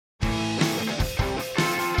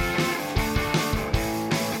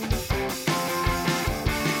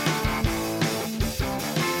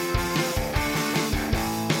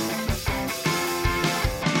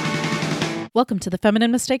Welcome to the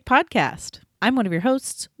Feminine Mistake Podcast. I'm one of your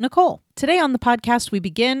hosts, Nicole. Today on the podcast, we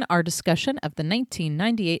begin our discussion of the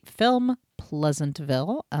 1998 film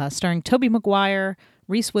Pleasantville, starring Tobey Maguire,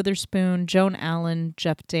 Reese Witherspoon, Joan Allen,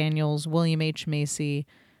 Jeff Daniels, William H. Macy,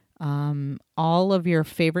 all of your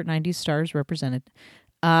favorite 90s stars represented.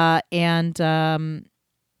 Our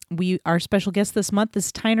special guest this month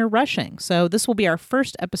is Tyner Rushing. So this will be our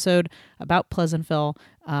first episode about Pleasantville.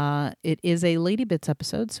 It is a Lady Bits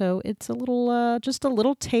episode, so it's a little, just a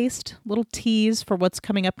little taste, little tease for what's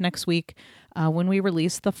coming up next week when we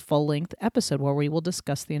release the full-length episode where we will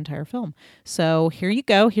discuss the entire film. So here you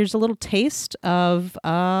go. Here's a little taste of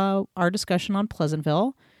our discussion on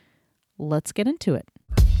Pleasantville. Let's get into it.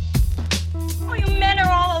 Oh, you men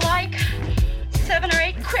are all alike. 7 or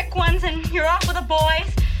 8 quick ones and you're off with the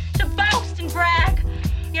boys to boast and brag.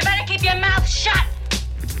 You better keep your mouth shut.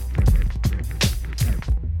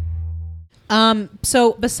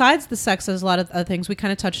 So besides the sex, there's a lot of other things. We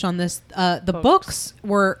kind of touched on this. The books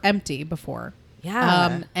were empty before.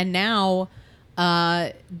 Yeah. And now,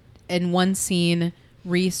 in one scene,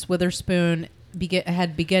 Reese Witherspoon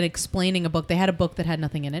began explaining a book. They had a book that had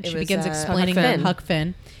nothing in it. She begins explaining Huck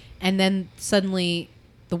Finn. And then suddenly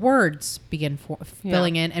the words begin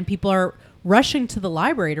filling in, and people are rushing to the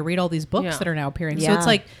library to read all these books that are now appearing. So it's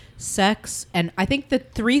like sex, and I think the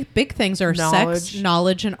 3 big things are sex,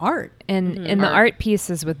 knowledge, and art. And the art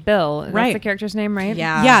pieces with Bill. That's the character's name, right?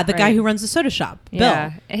 Yeah, the guy who runs the soda shop, Bill.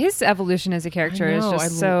 Yeah. His evolution as a character is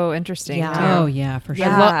just so interesting. Yeah. Oh, yeah, for sure.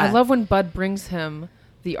 I love when Bud brings him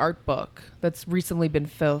the art book that's recently been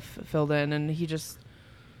filled in, and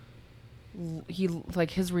he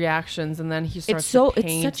like his reactions, and then he starts to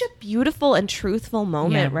paint. It's such a beautiful and truthful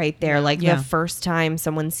moment right there. Like the first time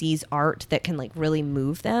someone sees art that can like really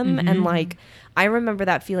move them. And like I remember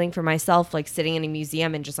that feeling for myself, like sitting in a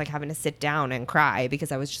museum and just like having to sit down and cry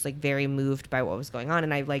because I was just like very moved by what was going on.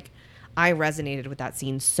 And I resonated with that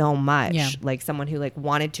scene so much. Like someone who like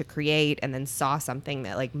wanted to create and then saw something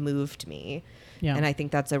that like moved me. And I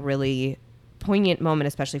think that's a really poignant moment,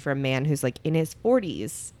 especially for a man who's like in his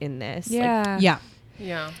 40s in this.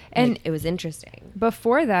 And like, it was interesting.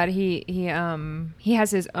 Before that, he has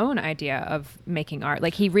his own idea of making art.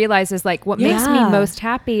 Like he realizes like what makes me most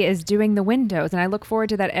happy is doing the windows, and I look forward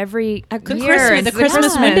to that every year. The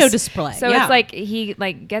Christmas window display. So it's like he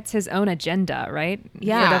like gets his own agenda, right? For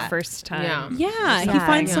the first time. He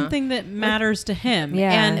finds something that matters to him.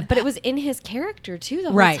 But it was in his character too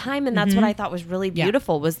the whole time, and that's what I thought was really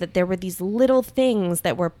beautiful was that there were these little things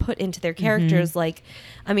that were put into their characters. Like,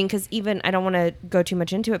 I mean, because even I don't want to go too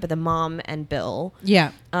much into it, but the mom and Bill,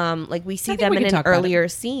 like we see them in an earlier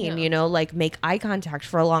scene, you know, like make eye contact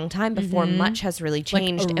for a long time before much has really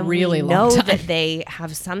changed, like and really we know that they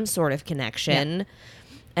have some sort of connection.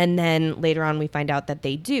 And then later on we find out that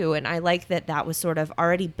they do, and I like that was sort of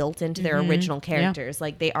already built into their original characters.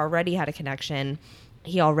 Like they already had a connection.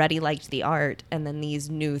 He already liked the art, and then these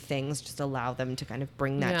new things just allow them to kind of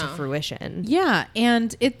bring that to fruition. Yeah,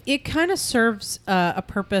 and it kind of serves a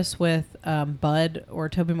purpose with Bud or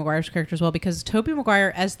Tobey Maguire's character as well, because Tobey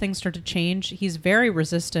Maguire, as things start to change, he's very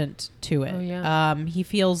resistant to it. He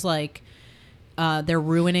feels like they're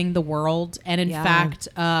ruining the world, and in fact,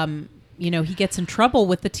 you know, he gets in trouble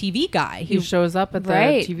with the TV guy. He shows up at the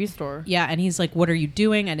TV store. Yeah, and he's like, "What are you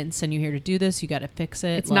doing? I didn't send you here to do this. You got to fix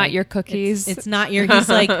it. It's like, not your cookies. It's not your." He's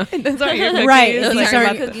like, "Those aren't your cookies." Right? These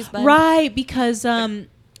aren't cookies, Bud. Right? Because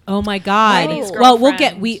oh my God. Well, we'll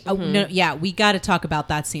get we got to talk about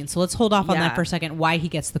that scene. So let's hold off on that for a second. Why he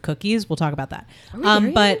gets the cookies? We'll talk about that.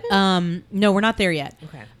 No, we're not there yet.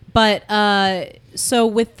 Okay. But so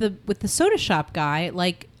with the soda shop guy,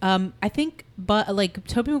 like I think, but like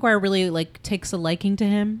Tobey Maguire really like takes a liking to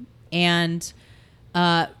him, and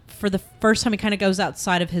for the first time he kind of goes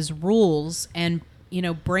outside of his rules and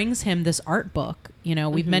brings him this art book.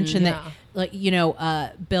 We've mentioned that like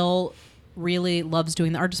Bill really loves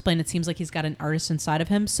doing the art display, and it seems like he's got an artist inside of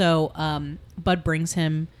him. So Bud brings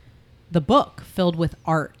him the book filled with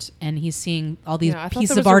art, and he's seeing all these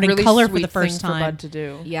pieces of art in color for the first time. For Bud to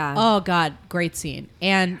do. Yeah. Oh God, great scene.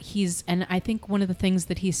 And I think one of the things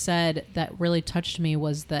that he said that really touched me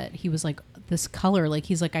was that he was like, this color, like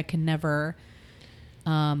he's like, I can never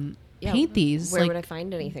paint these. Where like, would I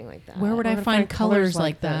find anything like that? Where would I find colors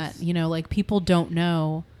like that? Like people don't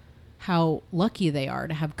know how lucky they are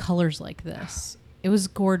to have colors like this. It was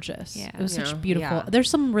gorgeous. Yeah. It was such beautiful. Yeah. There's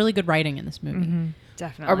some really good writing in this movie. Mm-hmm.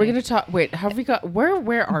 Definitely. Are we going to talk? Wait, have we got where are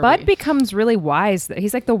we? Bud becomes really wise.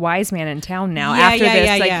 He's like the wise man in town now. After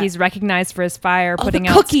this, he's recognized for his fire, putting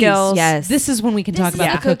out skills. Yes, this is when we can talk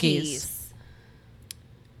about the cookies.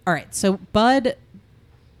 All right, so Bud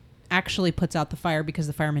actually puts out the fire because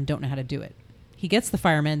the firemen don't know how to do it. He gets the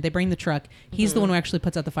fireman. They bring the truck. He's the one who actually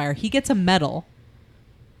puts out the fire. He gets a medal.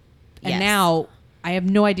 And now I have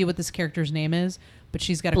no idea what this character's name is, but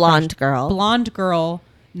she's got a blonde crush. girl. Blonde girl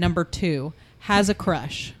number 2 has a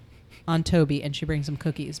crush on Toby, and she brings him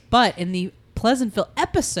cookies. But in the Pleasantville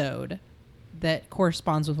episode that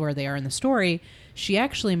corresponds with where they are in the story, she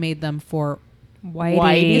actually made them for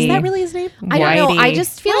Whitey. Is that really his name? I don't know. I Whitey.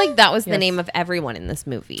 just feel like that was the Yes. name of everyone in this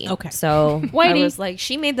movie. Okay. So I Whitey. was like,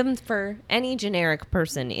 she made them for any generic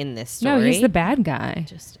person in this story. No, he's the bad guy.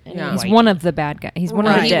 Just Yeah. He's Whitey. one of the bad guys. He's one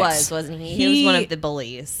of the Right. He dicks. was, wasn't he? He was one of the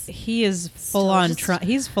bullies. He is full on just- Trump.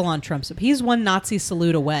 He's full on Trump. He's one Nazi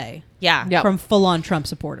salute away Yeah. Yep. from full on Trump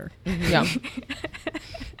supporter Yeah.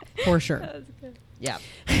 for sure. Yeah.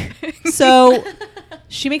 So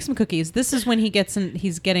she makes some cookies. This is when he gets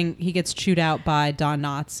chewed out by Don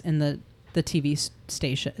Knotts in the TV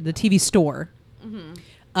station, the TV store.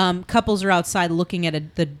 Couples are outside looking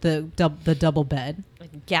at the double bed.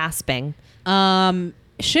 Gasping.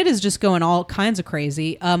 Shit is just going all kinds of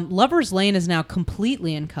crazy. Lover's Lane is now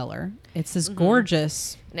completely in color. It's this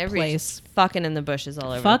gorgeous And everybody's place. just fucking in the bushes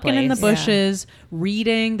all over Fucking the place. in the bushes,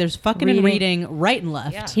 reading. There's fucking and Reading. reading right and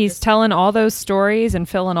left. Yeah. He's telling all those stories and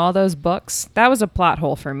filling all those books. That was a plot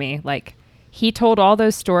hole for me. Like, he told all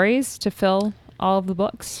those stories to fill all of the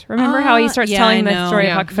books. Remember how he starts yeah, telling I the know. story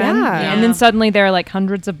Yeah. of Huck Finn? Yeah. And then suddenly there are like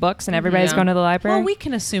hundreds of books and everybody's Yeah. going to the library. Well, we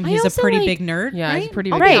can assume I he's a also pretty like- big nerd. Yeah, right? he's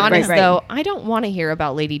pretty I'll big. be Right, honest, right. though, I don't want to hear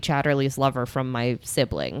about Lady Chatterley's lover from my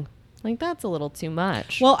sibling. Like, that's a little too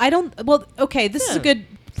much. Well, I don't. Well, okay, this is a good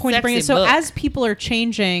point to bring in. Sexy So, book. as people are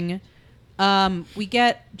changing, we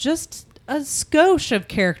get just a skosh of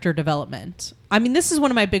character development. I mean, this is one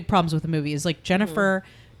of my big problems with the movie. Is like Jennifer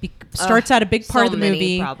starts out a big part so of the many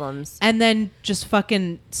movie, problems. and then just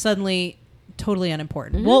fucking suddenly totally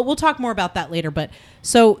unimportant. We'll talk more about that later. But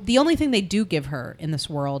so the only thing they do give her in this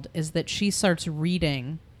world is that she starts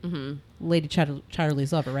reading Lady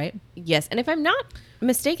Chatterley's Lover, right? Yes, and if I'm not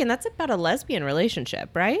mistaken, that's about a lesbian relationship,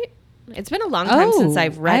 right? It's been a long time since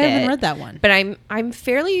I've read I it. haven't read that one. But I'm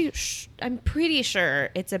pretty sure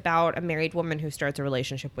it's about a married woman who starts a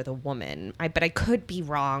relationship with a woman. But I could be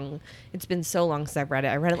wrong. It's been so long since I've read it.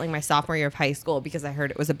 I read it like my sophomore year of high school because I heard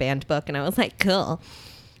it was a banned book, and I was like, cool.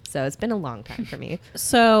 So it's been a long time for me.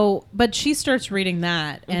 So, but she starts reading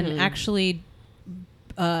that and actually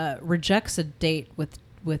rejects a date with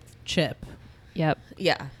Chip Yep.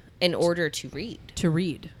 Yeah, in order to read. to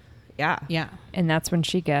read. Yeah. Yeah, And that's when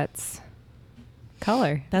she gets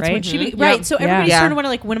color. that's right? when she Mhm. right. Yep. So everybody's Yeah. sort of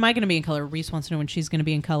wondering, like, when am I going to be in color? Reese wants to know when she's going to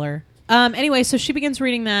be in color. Anyway, so she begins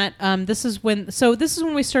reading that. This is when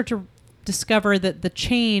we start to discover that the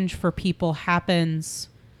change for people happens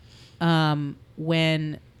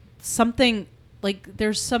when something, like,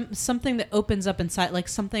 there's something that opens up inside, like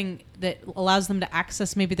something that allows them to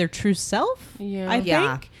access maybe their true self. Yeah. I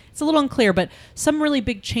Yeah. think it's a little unclear, but some really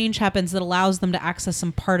big change happens that allows them to access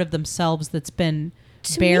some part of themselves that's been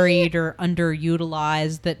buried or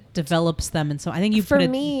underutilized, that develops them. And so I think you For put it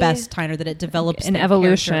me- best, Tyner, that it develops An their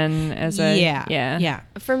evolution character. as a yeah.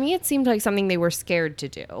 For me, it seemed like something they were scared to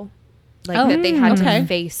do. Like Oh, that they had okay. to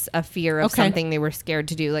face a fear of Okay. something they were scared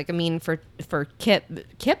to do. Like, I mean, for Skip.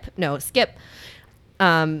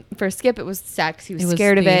 For Skip, it was sex. He was It was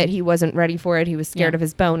scared of the- it. He wasn't ready for it. He was scared Yeah. of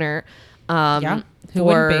his boner. Yeah. Who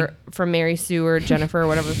wouldn't For Mary Sue or Jennifer or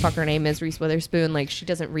whatever the fuck her name is, Reese Witherspoon, like, she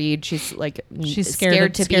doesn't read. She's like She's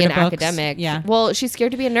scared to be scared an of books. academic. Yeah. Well, she's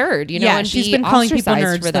scared to be a nerd. You know, yeah, and she's be been calling people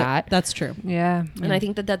ostracized nerds for that. That's true. Yeah. And I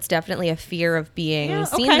think that that's definitely a fear of being Yeah,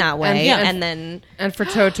 seen okay. that way. And- And then, And for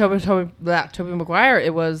Toby Maguire,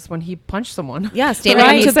 it was when he punched someone. yeah, standing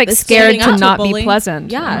Right. up He's like to- scared standing to up not bully. be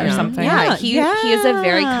pleasant Yeah, or something. Yeah, he is a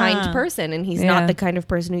very kind Yeah. person, and he's Yeah. not the kind of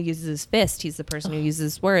person who uses his fist. He's the person who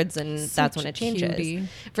uses words, and that's when it Such a changes. cutie.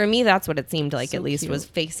 For me, that's what it seemed like. So At least cute. was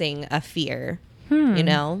facing a fear. You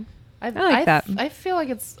know, I like that. I feel like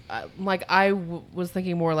it's like I was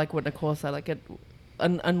thinking more like what Nicole said, like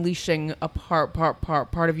unleashing a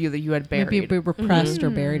part of you that you had buried. Maybe repressed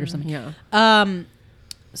or buried or something. Yeah.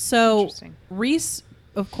 So Interesting.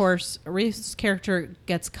 Reese's character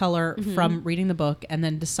gets color from reading the book and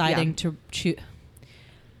then deciding to choose.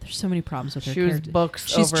 There's so many problems with her Choose character. books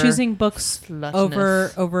She's over choosing books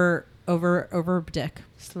sluttiness. over dick.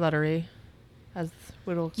 Sluttery, as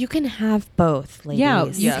Whittle. you can have both, ladies. Yeah,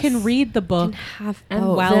 you Yes. can read the You book can have And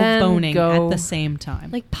both. while then boning go- at the same time.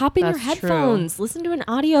 Like, pop in your That's true. headphones, listen to an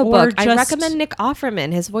audiobook. I just- recommend Nick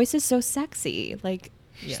Offerman. His voice is so sexy. Like,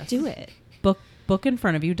 Yes. just do it. book in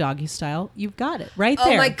front of you, doggy style. You've got it right Oh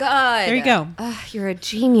there. my god! There you go. You're a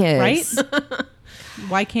genius, Right?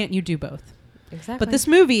 Why can't you do both? Exactly. But this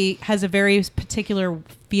movie has a very particular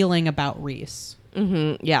feeling about Reese.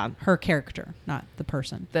 Yeah. her character, not the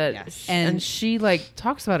person. That Yes. and she like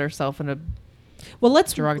talks about herself in a Well,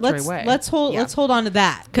 let's derogatory way. let's hold on to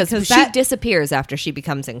that Because she that disappears after she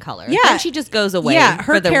becomes in color. Yeah. Then she just goes away. yeah,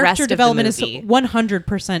 her for the character rest development of the movie. is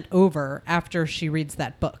 100% over after she reads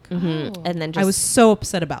that book. And then just I was so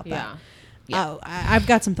upset about that. yeah. Yeah. Oh, I've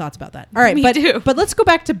got some thoughts about that. All right, Me but too. but let's go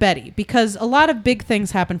back to Betty because a lot of big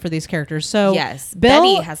things happen for these characters. So Yes, Bill,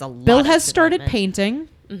 Betty has a lot Bill of has started development.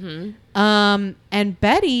 painting, and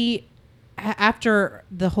Betty, after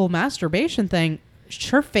the whole masturbation thing,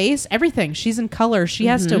 her face, everything, she's in color. She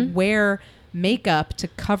has to wear makeup to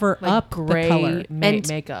cover Like up gray the color. And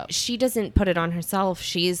makeup. she doesn't put it on herself.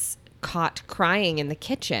 She's caught crying in the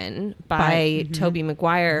kitchen by Tobey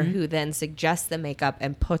Maguire, who then suggests the makeup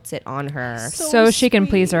and puts it on her. So she can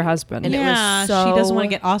please her husband. And it was yeah, so- she doesn't want to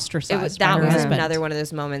get ostracized. by That her was husband. another one of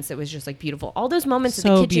those moments that was just like beautiful. All those moments at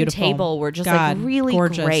So the kitchen beautiful. table were just God, like really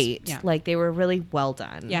gorgeous. great. Yeah. Like they were really well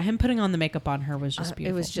done. Yeah, him putting on the makeup on her was just It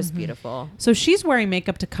beautiful. was just beautiful. So she's wearing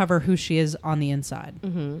makeup to cover who she is on the inside.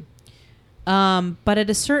 But at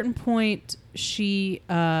a certain point, she,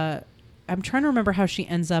 I'm trying to remember how she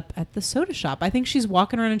ends up at the soda shop. I think she's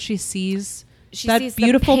walking around and she sees that sees the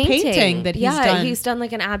beautiful painting that he's done. He's done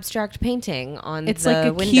like an abstract painting on It's the like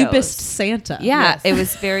a windows. cubist Santa. Yeah, Yes. it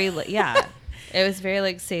was very it was very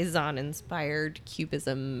like Cezanne inspired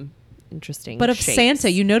cubism. Interesting, But of shapes.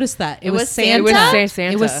 Santa, you noticed that it was Santa? Santa. It was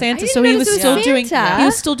Santa. It was Santa. I didn't So he notice was it was still doing. Santa. He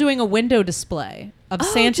was still doing a window display of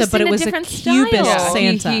Santa, just but in it a was a different cubist style.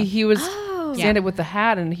 Santa. He was Oh. Santa with the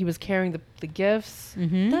hat, and he was carrying the gifts.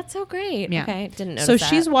 That's so great. Yeah. Okay, didn't notice So that.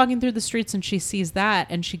 she's walking through the streets and she sees that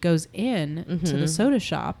and she goes in to the soda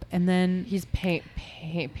shop and then He's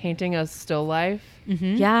painting a still life,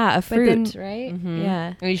 yeah, a fruit, then- right?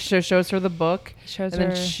 Yeah. and he shows her the book. Shows and her-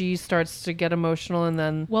 then she starts to get emotional, and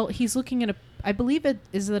then well he's looking at a I believe it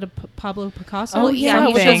is it a Pablo Picasso. Oh, yeah,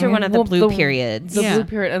 he something. shows her one of the Well, blue periods. the Yeah. blue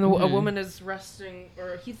period, and a woman is resting,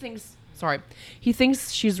 or he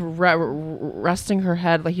thinks she's resting her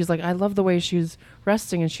head. Like he's like, I love the way she's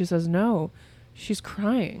resting, and she says no, she's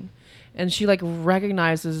crying, and she like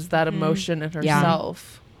recognizes that emotion in Yeah.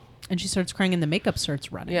 herself. And she starts crying and the makeup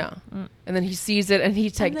starts running. Yeah, and then he sees it, and he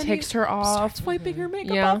And then takes he her off. starts wiping her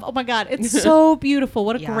makeup Yeah. off. Oh my god, it's so beautiful.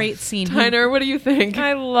 What a Yeah. great scene. Tyner, what do you think?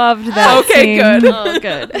 I loved that. Okay, scene. good. Oh,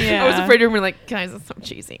 good. Yeah. I was afraid you were gonna be like, guys, that's so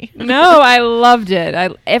cheesy. No, I loved it.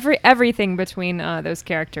 Everything between those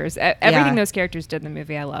characters, everything those characters did in the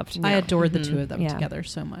movie, I loved. I adored the two of them Yeah. together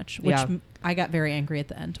so much, which Yeah. I got very angry at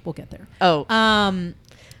the end. We'll get there. Oh, Um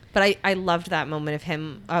but I loved that moment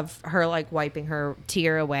of her like wiping her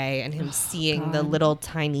tear away and him seeing the little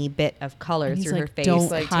tiny bit of color and he's through her like, face.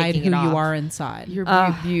 don't like, hide taking who it you off. are inside. You're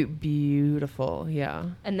beautiful. Yeah.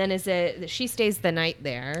 And then she stays the night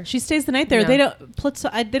there. She stays the night there. Yeah. They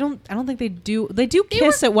don't. I don't think they do. They do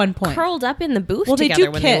kiss were at one point. Curled up in the booth Well, they together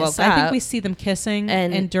do when they woke kiss. I think up. we see them kissing,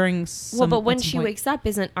 And- and during some. Well, but when at some she point. wakes up,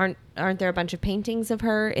 aren't there a bunch of paintings of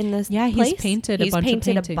her in this? Yeah, he's place? painted a He's bunch of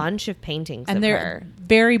painted painting. a bunch of paintings and of they're her.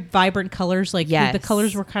 very vibrant colors. Like Yes. the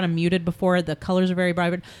colors were kind of muted before. The colors are very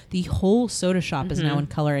vibrant. The whole soda shop is now in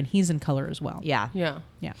color, and he's in color as well. Yeah, Yeah.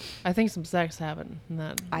 Yeah. I think some sex happened in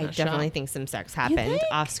that. I that definitely shop. think some sex happened think?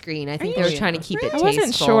 off screen. I think you they were sure? trying to keep it I tasteful.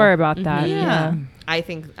 wasn't sure about that. Yeah. Yeah. I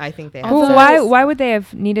think they. Well, have why would they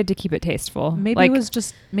have needed to keep it tasteful? Maybe like, it was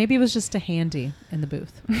just a handy in the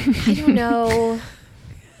booth. I don't know.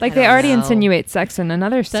 like I they don't already know. insinuate sex in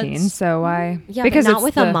another scene, so why? Yeah, because but not it's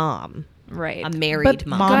with the, a mom, right? a married But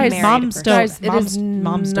mom. moms, Married moms person. don't. Guys, it is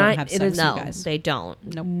moms don't not- have it sex. is- No, you guys. they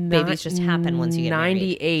don't. Nope. Babies just happen once you get married.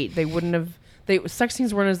 98. They wouldn't have. Sex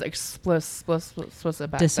scenes weren't as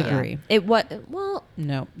explicit back Disagree. It was well.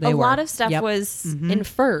 No, A they were. lot of stuff Yep. was Mhm.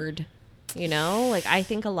 inferred. You know, like I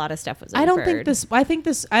think a lot of stuff was. I don't think inferred. this. I think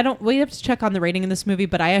this. I don't. We have to check on the rating in this movie,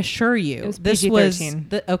 but I assure you, It was this was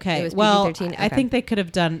PG-13. okay. It was well, PG-13? I Okay. think they could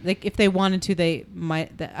have done. Like, if they wanted to, they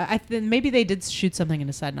might. Maybe they did shoot something and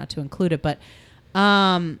decide not to include it. But,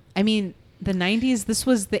 I mean, the '90s. This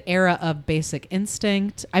was the era of Basic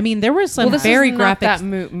Instinct. I mean, there was some Well, this very is graphic. not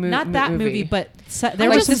that not that movie, but there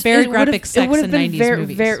Like, was some just- very it graphic would've- sex it would in have been '90s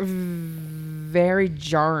very, movies. very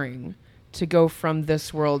jarring to go from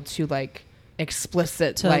this world to like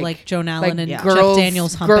explicit To, like, Joan Allen and Jeff girls,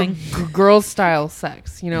 Daniels humping. girl style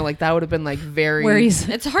sex. You know, like that would have been like very. where he's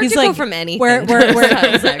It's hard he's to go like- from anything Where, to where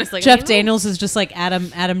style sex. Like, Jeff you know? Daniels is just like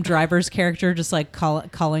Adam Driver's character, just like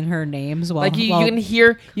calling her names while like you while- can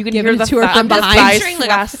hear giving hear it the to her thigh- from the behind. thighs Picturing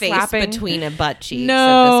like a face slapping. between a butt cheeks No,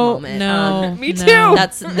 at this moment. no, Me no. too.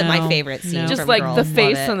 That's my No, favorite scene. no. just from like Girls. the Love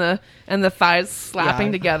face it. and the thighs slapping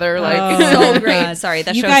Yeah. together. Like Oh, So my great. God. Sorry,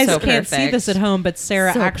 that you show's guys so can't see perfect. this at home, but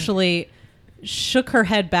Sarah So actually shook her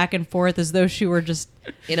head back and forth as though she were just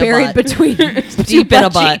In a buried butt. between Deep in a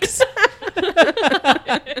butt. cheeks.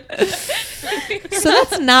 So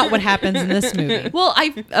that's not what happens in this movie. Well,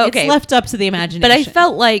 It's left up to the imagination. but I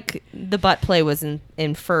felt like the butt play was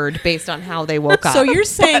inferred based on how they woke up. so you're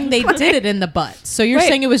saying they did it in the butt. So you're Wait,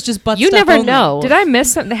 saying it was just butt you stuff never only. know. Did I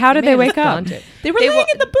miss something? How did they wake up? They were They laying wa-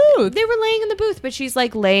 in the booth. They were laying in the booth, but she's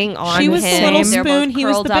like laying on She was the him. little They're spoon, both he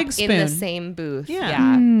was the curled up big in the spoon. same booth.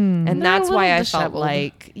 Yeah. And They're that's a why little I felt disheveled.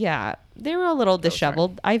 like, they were a little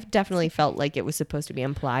disheveled. I definitely felt like it was supposed to be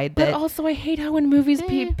implied But that also, I hate how in movies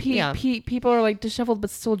yeah. people are like disheveled but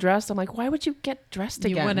still dressed. I'm like, why would you get dressed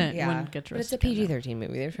You again? wouldn't get But dressed. it's a again. PG-13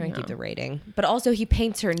 movie. They're trying to keep the rating. But also, he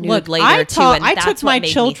paints her nude Look, later I too, and I that's took what my made me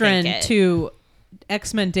children think it. to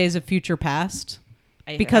X-Men Days of Future Past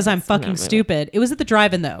I because I'm haven't seen that fucking movie. stupid. It was at the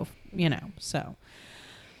drive-in though, so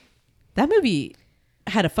that movie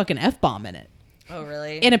had a fucking F-bomb in it. Oh,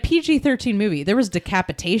 really? In a PG-13 movie, there was Yeah, you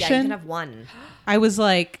decapitation. can have one. I was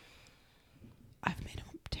like, I've made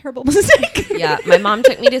a terrible mistake. Yeah, my mom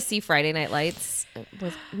took me to see Friday Night Lights.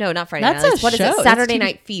 Not Friday That's Night Lights. a What is show. it? It's Saturday TV.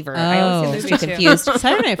 Night Fever. Oh. I always get those two confused.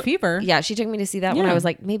 Saturday Night Fever. Yeah, she took me to see that when Yeah. I was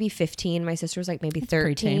like maybe 15. My sister was like maybe That's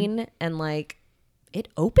preteen. 13, and like it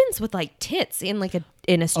opens with like tits in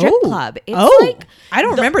a strip Oh. club. It's Oh. like I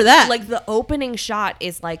don't remember that. Like the opening shot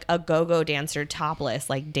is like a go-go dancer topless,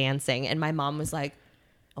 like dancing, and my mom was like,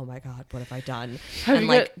 "Oh my god, what have I done?" And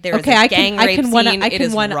like there's Okay, a I gang can rape one scene. I It can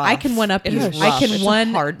is one I rough. can one up It you. is I rough. can It's one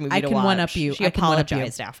a hard movie I to can one watch. up you. She I can one up you.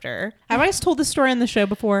 apologized after. Have I told this story on the show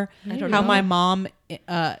before? I don't How know. my mom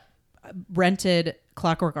rented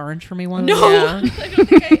Clockwork Orange for me once. Yeah. I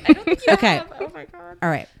don't think you Okay. have. Oh my god. All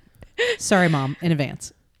right. Sorry, Mom, in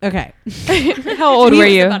advance. Okay. How old He were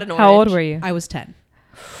was you? about an How old orange. were you? I was 10.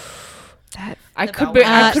 I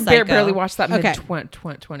About could Psycho. barely watch that Okay.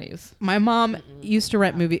 mid-20s. My mom used to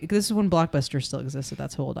rent movies. This is when Blockbuster still existed.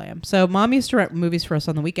 That's how old I am. So Mom used to rent movies for us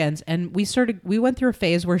on the weekends, and we went through a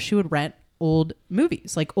phase where she would rent old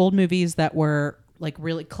movies that were like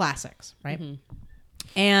really classics, right?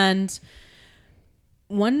 And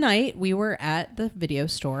one night we were at the video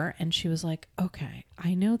store, and she was like, "Okay,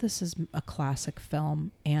 I know this is a classic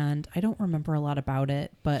film, and I don't remember a lot about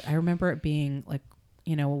it, but I remember it being like,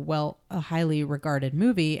 a highly regarded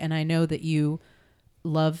movie, and I know that you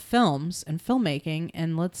love films and filmmaking,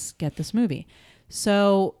 and let's get this movie."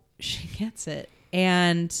 So she gets it,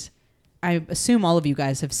 and I assume all of you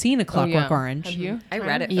guys have seen A Clockwork Orange. Have you? I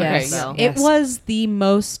read it. Yes. first, though. It was the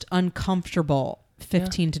most uncomfortable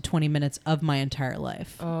 15 to 20 minutes of my entire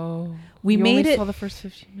life. Oh. We you made only it- saw the first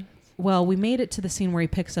 15 minutes. Well, we made it to the scene where he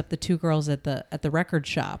picks up the two girls at the record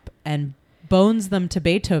shop and bones them to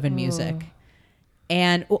Beethoven music.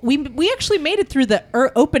 And we actually made it through the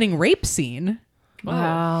opening rape scene,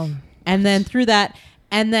 Wow. and then through that,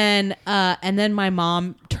 and then my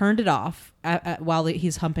mom turned it off while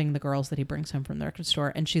he's humping the girls that he brings home from the record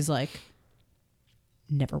store, and she's like,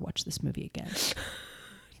 "Never watch this movie again.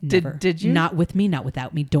 Never. Did you? Not with me, not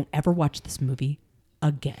without me. Don't ever watch this movie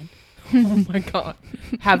again." Oh my god.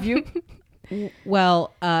 Have you?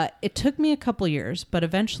 Well, it took me a couple years, but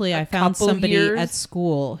eventually I found couple somebody years? at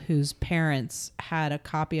school whose parents had a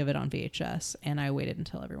copy of it on VHS, and I waited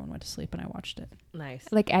until everyone went to sleep and I watched it. Nice.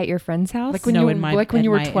 Like at your friend's house? Like when you were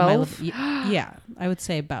in 12? Yeah, I would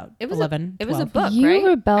say about It was 11. It was a 12. book, You right?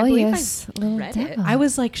 rebellious I believe I little read it. devil. I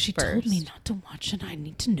was like, she told me First. not to watch it. I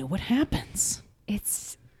need to know what happens.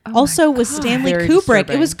 It's Also, with Stanley Very Kubrick.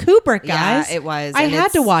 disturbing. It was Kubrick, Yeah, guys. it was, I and had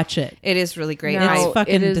to it's- watch it. It is really great. No, It's I-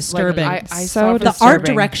 fucking it is, like, disturbing. I So saw for The the art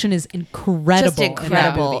disturbing. direction is incredible. just in that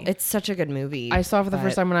incredible. movie. It's such a good movie. I saw it for the but-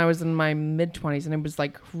 first time when I was in my mid-20s, and it was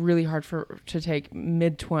like really hard to take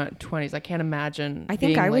mid-20s. I can't imagine. I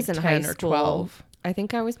think being, I was like, in 10 high or school. 12. I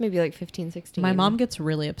think I was maybe like 15, 16. My mom gets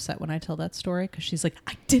really upset when I tell that story because she's like,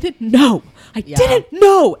 "I didn't know. I didn't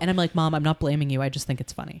know." And I'm like, "Mom, I'm not blaming you. I just think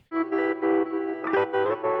it's funny."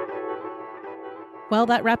 Well,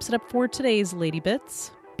 that wraps it up for today's Lady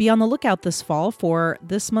Bits. Be on the lookout this fall for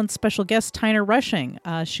this month's special guest, Tyner Rushing.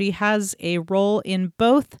 She has a role in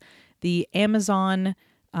both the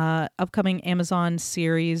upcoming Amazon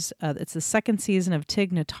series. It's the second season of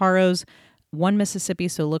Tig Notaro's One Mississippi,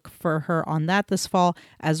 so look for her on that this fall,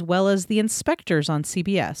 as well as The Inspectors on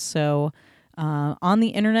CBS. So on the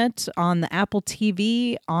internet, on the Apple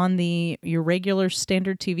TV, on your regular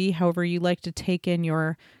standard TV, however you like to take in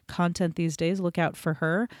your content these days, look out for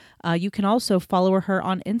her. You can also follow her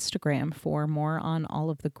on Instagram for more on all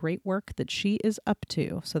of the great work that she is up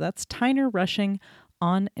to. So that's Tyner Rushing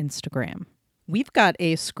on Instagram. We've got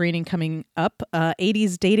a screening coming up.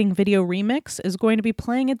 80s Dating Video Remix is going to be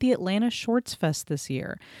playing at the Atlanta Shorts Fest this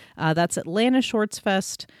year. That's Atlanta Shorts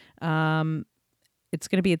Fest. It's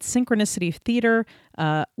going to be at Synchronicity Theater.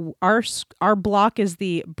 Our block is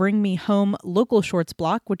the Bring Me Home local shorts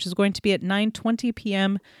block, which is going to be at 9:20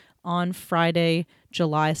 p.m. on Friday,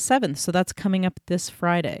 July 7th. So that's coming up this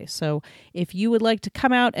Friday. So if you would like to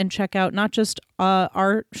come out and check out not just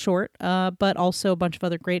our short, but also a bunch of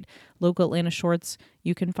other great local Atlanta shorts,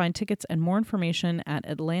 you can find tickets and more information at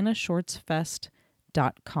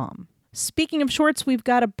atlantashortsfest.com. Speaking of shorts, we've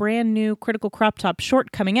got a brand new Critical Crop Top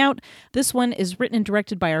short coming out. This one is written and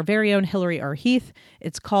directed by our very own Hillary R. Heath.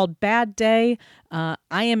 It's called Bad Day. I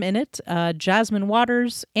am in it. Jasmine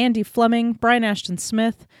Waters, Andy Fleming, Brian Ashton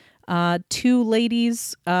Smith, two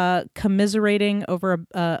ladies commiserating over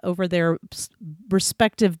their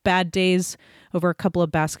respective bad days over a couple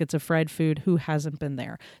of baskets of fried food. Who hasn't been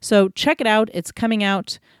there? So check it out. It's coming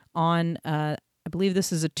out on, I believe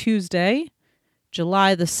this is a Tuesday,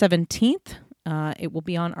 July the 17th. It will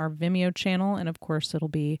be on our Vimeo channel, and of course it'll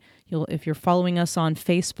be, if you're following us on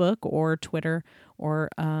Facebook or Twitter or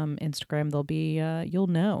Instagram, there'll be you'll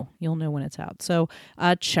know when it's out. So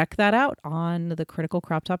check that out on the Critical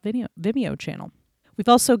Crop Top Vimeo channel. We've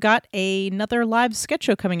also got another live sketch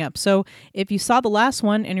show coming up. So if you saw the last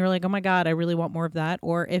one and you're like, oh my God, I really want more of that,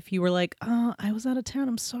 or if you were like, oh, I was out of town,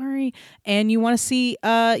 I'm sorry, and you want to see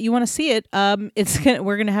it,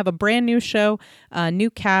 we're gonna have a brand new show, new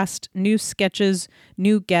cast, new sketches,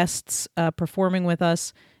 new guests performing with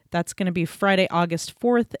us. That's going to be Friday, August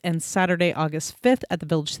 4th and Saturday, August 5th at the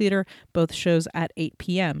Village Theater, both shows at 8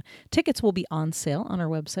 p.m. Tickets will be on sale on our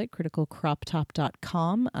website,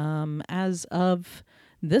 criticalcroptop.com. As of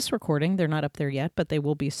this recording, they're not up there yet, but they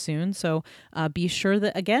will be soon. So be sure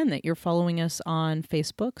that you're following us on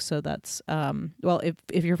Facebook. So that's,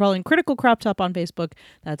 if you're following Critical Crop Top on Facebook,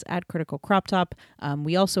 that's at Critical Crop Top.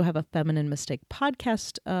 We also have a Feminine Mistake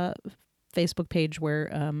podcast Facebook page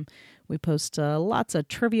where we post lots of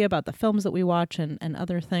trivia about the films that we watch and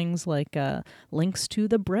other things like links to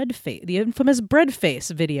the infamous bread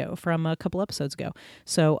face video from a couple episodes ago.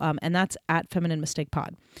 So, and that's at Feminine Mistake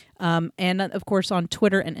Pod. And of course on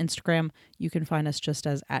Twitter and Instagram, you can find us just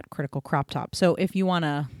as at Critical Crop Top. So if you want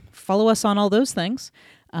to follow us on all those things,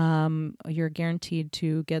 you're guaranteed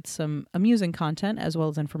to get some amusing content as well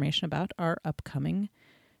as information about our upcoming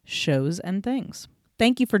shows and things.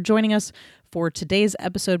 Thank you for joining us for today's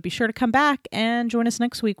episode. Be sure to come back and join us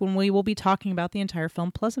next week when we will be talking about the entire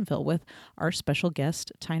film Pleasantville with our special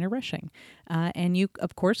guest, Tyner Resching. And you,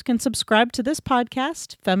 of course, can subscribe to this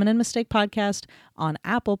podcast, Feminine Mistake Podcast, on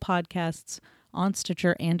Apple Podcasts, on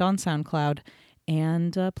Stitcher, and on SoundCloud.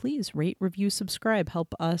 And please rate, review, subscribe.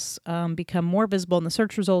 Help us become more visible in the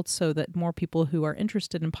search results so that more people who are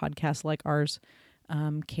interested in podcasts like ours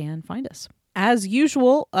can find us. As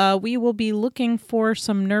usual, we will be looking for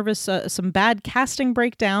some bad casting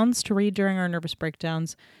breakdowns to read during our Nervous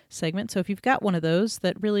Breakdowns segment. So if you've got one of those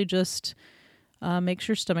that really just makes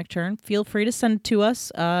your stomach turn, feel free to send it to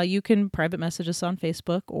us. You can private message us on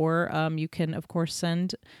Facebook, or you can, of course,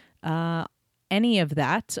 send any of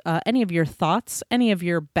your thoughts, any of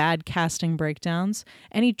your bad casting breakdowns,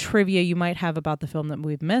 any trivia you might have about the film that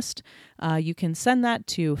we've missed. You can send that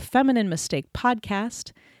to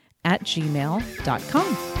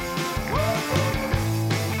femininemistakepodcast@gmail.com.